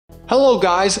Hello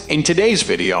guys, in today's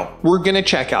video, we're gonna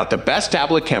check out the best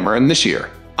tablet camera in this year.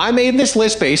 I made this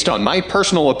list based on my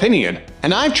personal opinion,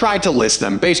 and I've tried to list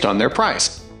them based on their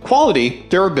price, quality,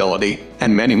 durability,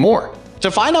 and many more.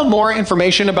 To find out more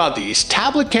information about these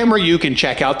tablet camera, you can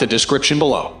check out the description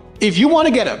below. If you want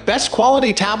to get a best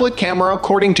quality tablet camera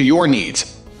according to your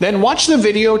needs, then watch the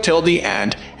video till the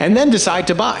end and then decide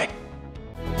to buy.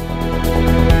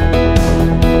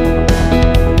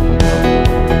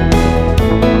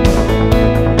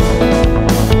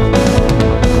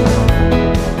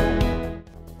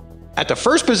 At the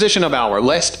first position of our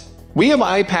list, we have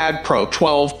iPad Pro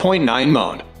 12.9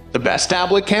 mode. The best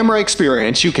tablet camera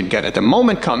experience you can get at the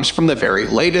moment comes from the very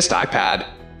latest iPad,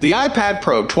 the iPad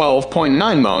Pro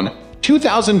 12.9 mode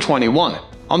 2021.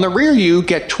 On the rear you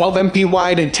get 12MP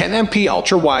wide and 10MP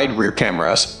ultra-wide rear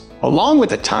cameras, along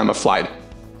with a time-of-flight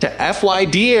to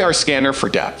FLIDAR scanner for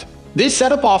depth. This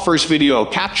setup offers video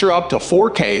capture up to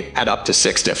 4K at up to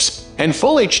 6 TIFFs, and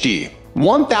Full HD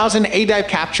 1080p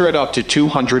capture at up to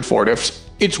 240 TIFFs.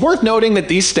 It's worth noting that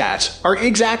these stats are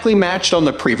exactly matched on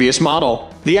the previous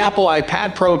model, the Apple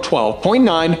iPad Pro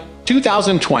 12.9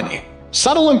 2020.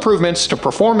 Subtle improvements to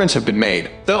performance have been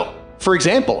made, though. For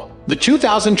example, the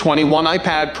 2021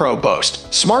 iPad Pro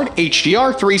boasts Smart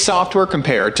HDR3 software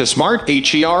compared to Smart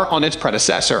HDR on its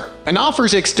predecessor, and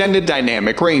offers extended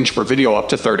dynamic range for video up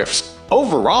to 30 TIFFs.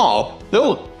 Overall,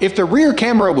 though, if the rear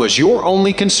camera was your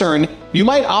only concern, you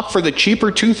might opt for the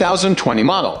cheaper 2020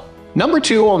 model. Number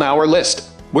 2 on our list,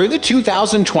 where the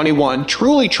 2021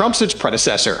 truly trumps its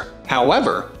predecessor,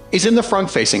 however, is in the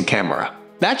front-facing camera.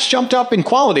 That's jumped up in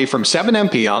quality from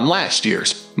 7MP on last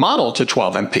year's model to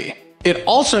 12MP. It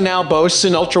also now boasts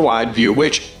an ultra-wide view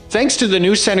which, thanks to the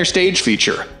new center stage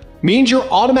feature, means you're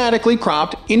automatically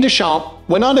cropped into shot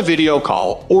when on a video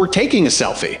call or taking a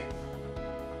selfie.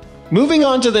 Moving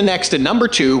on to the next at number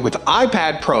 2 with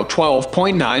iPad Pro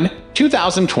 12.9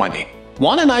 2020.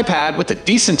 Want an iPad with a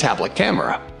decent tablet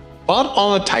camera, but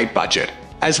on a tight budget?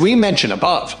 As we mentioned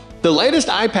above, the latest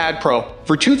iPad Pro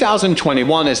for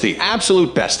 2021 is the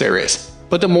absolute best there is,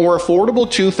 but the more affordable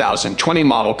 2020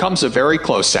 model comes a very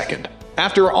close second.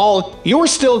 After all, you're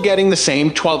still getting the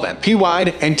same 12MP wide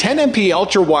and 10MP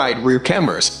ultra-wide rear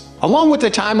cameras, along with the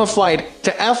time-of-flight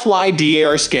to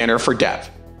FLIDAR scanner for depth,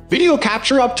 video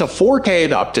capture up to 4K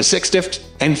at up to 6 TIFFs,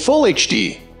 and Full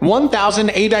HD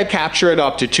 1080p capture at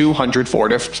up to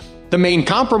 240 TIFFs. The main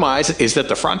compromise is that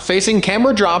the front-facing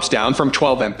camera drops down from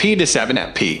 12MP to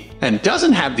 7MP and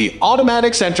doesn't have the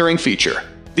automatic centering feature.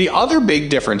 The other big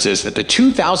difference is that the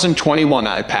 2021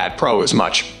 iPad Pro is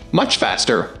much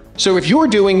faster, so if you're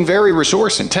doing very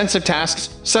resource-intensive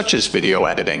tasks such as video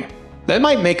editing, that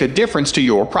might make a difference to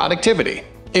your productivity.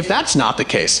 If that's not the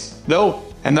case, though,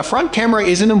 and the front camera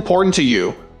isn't important to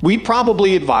you, we'd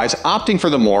probably advise opting for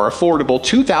the more affordable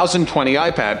 2020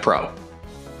 iPad Pro.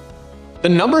 The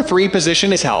number 3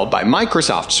 position is held by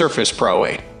Microsoft Surface Pro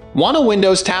 8. Want a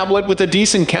Windows tablet with a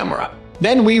decent camera?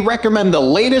 Then we recommend the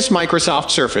latest Microsoft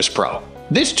Surface Pro.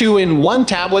 This 2-in-1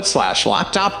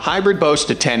 tablet/laptop hybrid boasts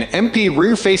a 10MP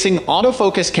rear-facing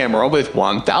autofocus camera with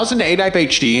 1080p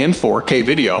HD and 4K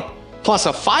video, plus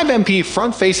a 5MP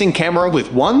front-facing camera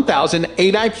with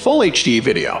 1080p Full HD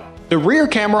video. The rear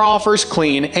camera offers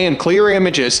clean and clear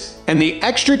images, and the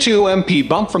extra 2MP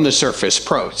bump from the Surface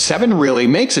Pro 7 really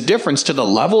makes a difference to the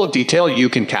level of detail you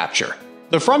can capture.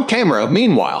 The front camera,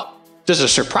 meanwhile, does a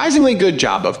surprisingly good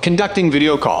job of conducting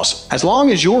video calls as long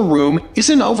as your room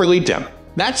isn't overly dim.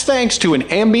 That's thanks to an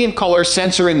ambient color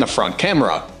sensor in the front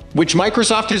camera, which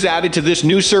Microsoft has added to this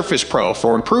new Surface Pro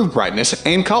for improved brightness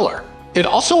and color. It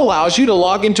also allows you to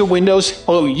log into Windows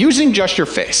while using just your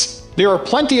face. There are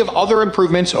plenty of other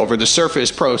improvements over the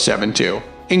Surface Pro 7 too,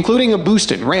 including a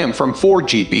boost in RAM from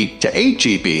 4GB to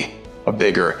 8GB, a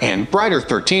bigger and brighter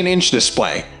 13-inch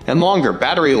display, and longer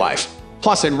battery life.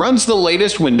 Plus, it runs the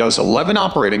latest Windows 11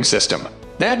 operating system.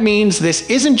 That means this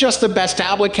isn't just the best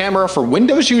tablet camera for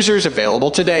Windows users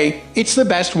available today, it's the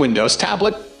best Windows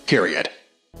tablet, period.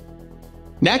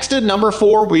 Next at number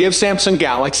 4, we have Samsung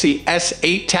Galaxy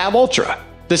S8 Tab Ultra.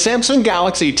 The Samsung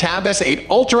Galaxy Tab S8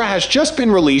 Ultra has just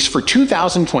been released for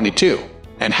 2022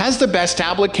 and has the best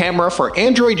tablet camera for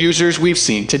Android users we've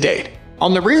seen to date.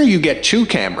 On the rear you get 2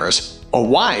 cameras, a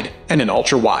wide and an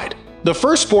ultra-wide. The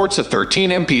first sports a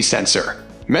 13MP sensor,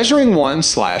 measuring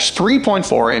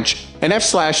 1/3.4 inch, an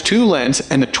f/2 lens,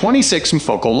 and a 26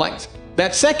 focal length.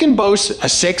 That second boasts a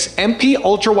 6MP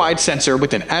ultra-wide sensor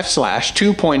with an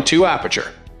f/2.2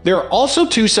 aperture. There are also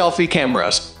 2 selfie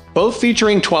cameras, both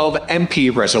featuring 12MP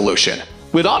resolution.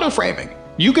 With auto-framing,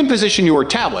 you can position your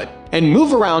tablet and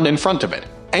move around in front of it,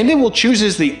 and it will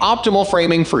choose the optimal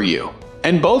framing for you.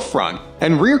 And both front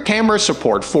and rear cameras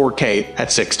support 4K at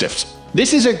 60fps.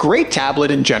 This is a great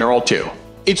tablet in general too.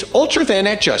 It's ultra thin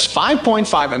at just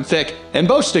 5.5 in thick and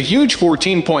boasts a huge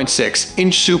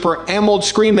 14.6-inch Super AMOLED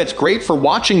screen that's great for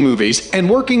watching movies and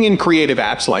working in creative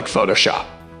apps like Photoshop.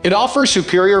 It offers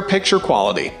superior picture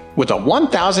quality with a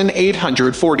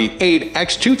 1848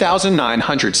 x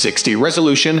 2960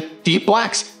 resolution, deep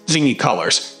blacks, zingy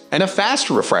colors, and a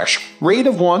fast refresh rate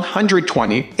of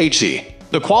 120 Hz.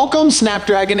 The Qualcomm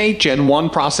Snapdragon 8 Gen 1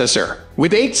 processor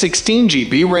with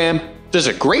 816GB RAM does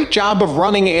a great job of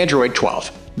running Android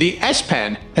 12. The S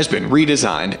Pen has been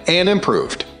redesigned and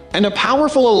improved, and a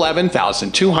powerful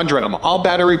 11,200 mAh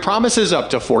battery promises up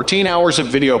to 14 hours of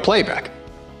video playback.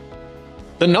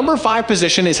 The number 5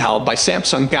 position is held by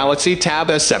Samsung Galaxy Tab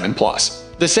S7 Plus.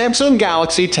 The Samsung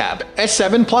Galaxy Tab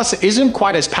S7 Plus isn't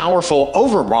quite as powerful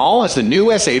overall as the new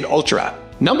S8 Ultra,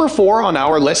 number 4 on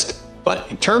our list, but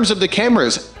in terms of the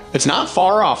cameras, it's not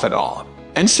far off at all.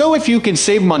 And so if you can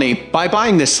save money by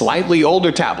buying this slightly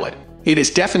older tablet, it is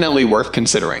definitely worth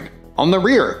considering. On the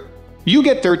rear, you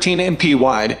get 13MP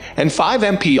wide and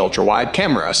 5MP ultra-wide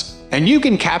cameras, and you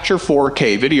can capture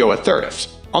 4K video at 30fps.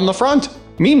 On the front,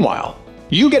 meanwhile,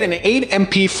 you get an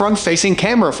 8MP front-facing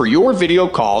camera for your video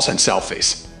calls and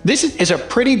selfies. This is a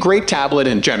pretty great tablet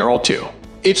in general too.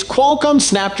 Its Qualcomm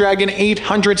Snapdragon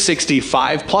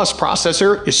 865 Plus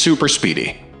processor is super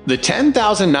speedy. The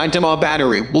 10,000 mAh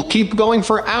battery will keep going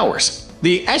for hours.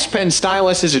 The S Pen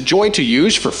stylus is a joy to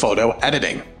use for photo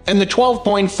editing, and the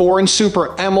 12.4-inch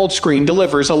Super AMOLED screen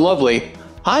delivers a lovely,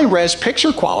 high-res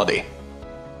picture quality.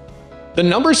 The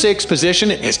number 6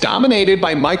 position is dominated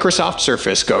by Microsoft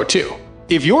Surface Go 2.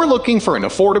 If you're looking for an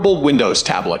affordable Windows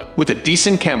tablet with a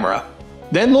decent camera,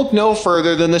 then look no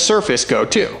further than the Surface Go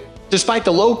 2. Despite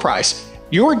the low price,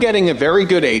 you're getting a very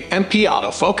good 8MP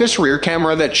autofocus rear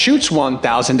camera that shoots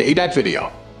 1080p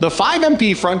video. The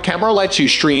 5MP front camera lets you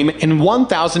stream in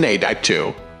 1080p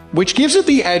too, which gives it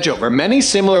the edge over many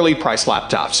similarly priced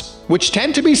laptops, which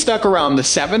tend to be stuck around the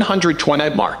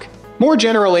 720 mark. More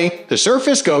generally, the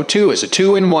Surface Go 2 is a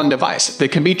 2-in-1 device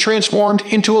that can be transformed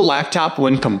into a laptop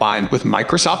when combined with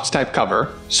Microsoft's type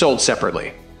cover, sold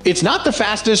separately. It's not the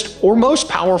fastest or most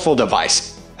powerful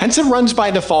device, hence it runs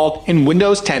by default in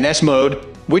Windows 10s mode,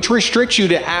 which restricts you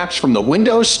to apps from the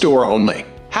Windows Store only.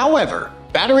 However,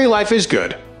 battery life is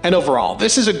good, and overall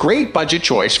this is a great budget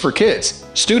choice for kids,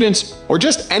 students, or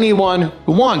just anyone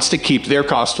who wants to keep their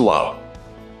cost low.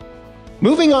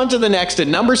 Moving on to the next at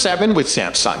number 7 with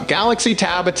Samsung Galaxy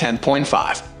Tab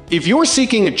A10.5. If you're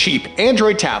seeking a cheap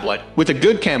Android tablet with a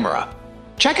good camera,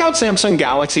 check out Samsung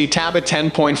Galaxy Tab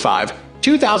A10.5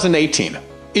 2018.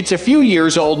 It's a few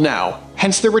years old now,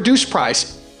 hence the reduced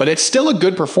price, but it's still a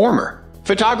good performer.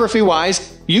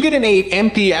 Photography-wise, you get an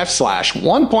 8MP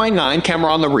f/1.9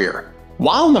 camera on the rear,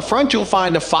 while in the front you'll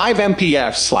find a 5MP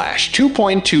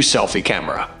f/2.2 selfie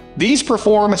camera. These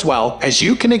perform as well as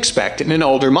you can expect in an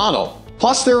older model.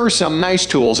 Plus, there are some nice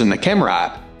tools in the camera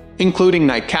app, including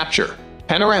night capture,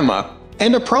 panorama,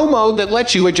 and a pro mode that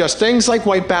lets you adjust things like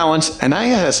white balance and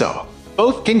ISO.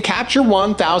 Both can capture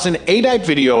 1080p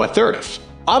video at 30fps.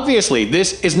 Obviously,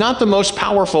 this is not the most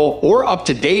powerful or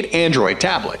up-to-date Android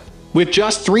tablet, with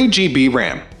just 3GB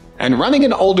RAM, and running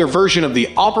an older version of the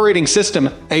operating system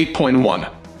 8.1,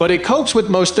 but it copes with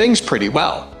most things pretty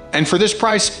well, and for this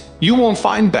price, you won't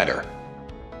find better.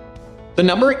 The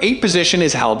number 8 position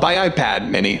is held by iPad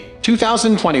Mini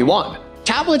 2021.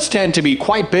 Tablets tend to be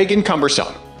quite big and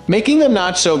cumbersome, making them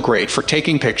not so great for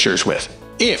taking pictures with.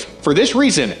 If, for this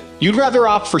reason, you'd rather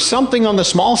opt for something on the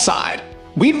small side,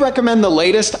 we'd recommend the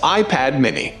latest iPad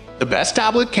Mini. The best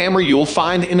tablet camera you'll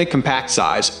find in a compact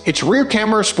size. Its rear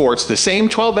camera sports the same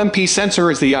 12MP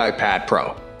sensor as the iPad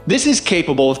Pro. This is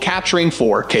capable of capturing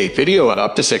 4K video at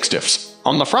up to 60fps.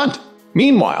 On the front,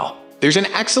 meanwhile, there's an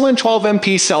excellent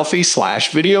 12MP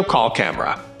selfie/video call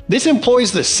camera. This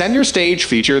employs the center stage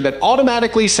feature that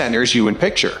automatically centers you in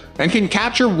picture and can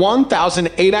capture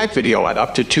 1080p video at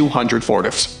up to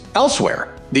 240fps.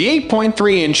 Elsewhere, the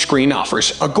 8.3-inch screen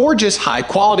offers a gorgeous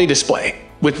high-quality display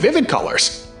with vivid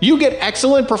colors. You get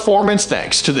excellent performance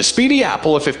thanks to the speedy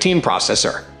Apple A15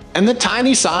 processor, and the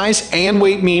tiny size and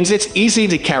weight means it's easy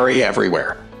to carry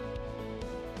everywhere.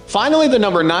 Finally, the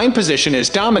number 9 position is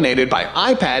dominated by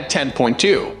iPad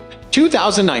 10.2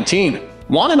 2019.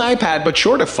 Want an iPad but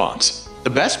short of funds? The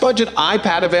best budget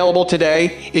iPad available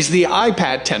today is the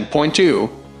iPad 10.2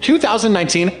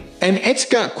 2019, and it's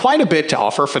got quite a bit to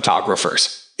offer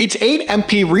photographers. Its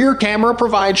 8MP rear camera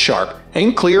provides sharp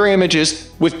and clear images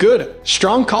with good,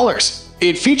 strong colors.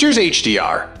 It features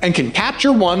HDR and can capture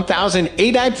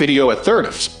 1080p video at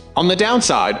 30fps. On the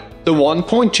downside, the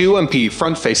 1.2MP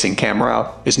front-facing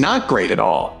camera is not great at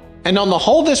all. And on the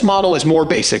whole, this model is more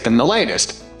basic than the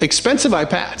latest, expensive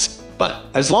iPads. But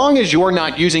as long as you're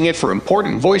not using it for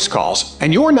important voice calls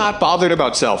and you're not bothered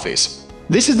about selfies,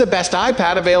 this is the best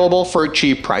iPad available for a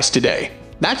cheap price today.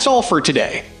 That's all for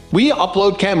today. We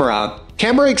upload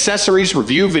camera accessories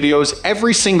review videos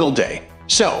every single day.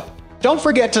 So, don't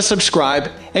forget to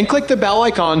subscribe and click the bell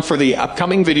icon for the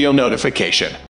upcoming video notification.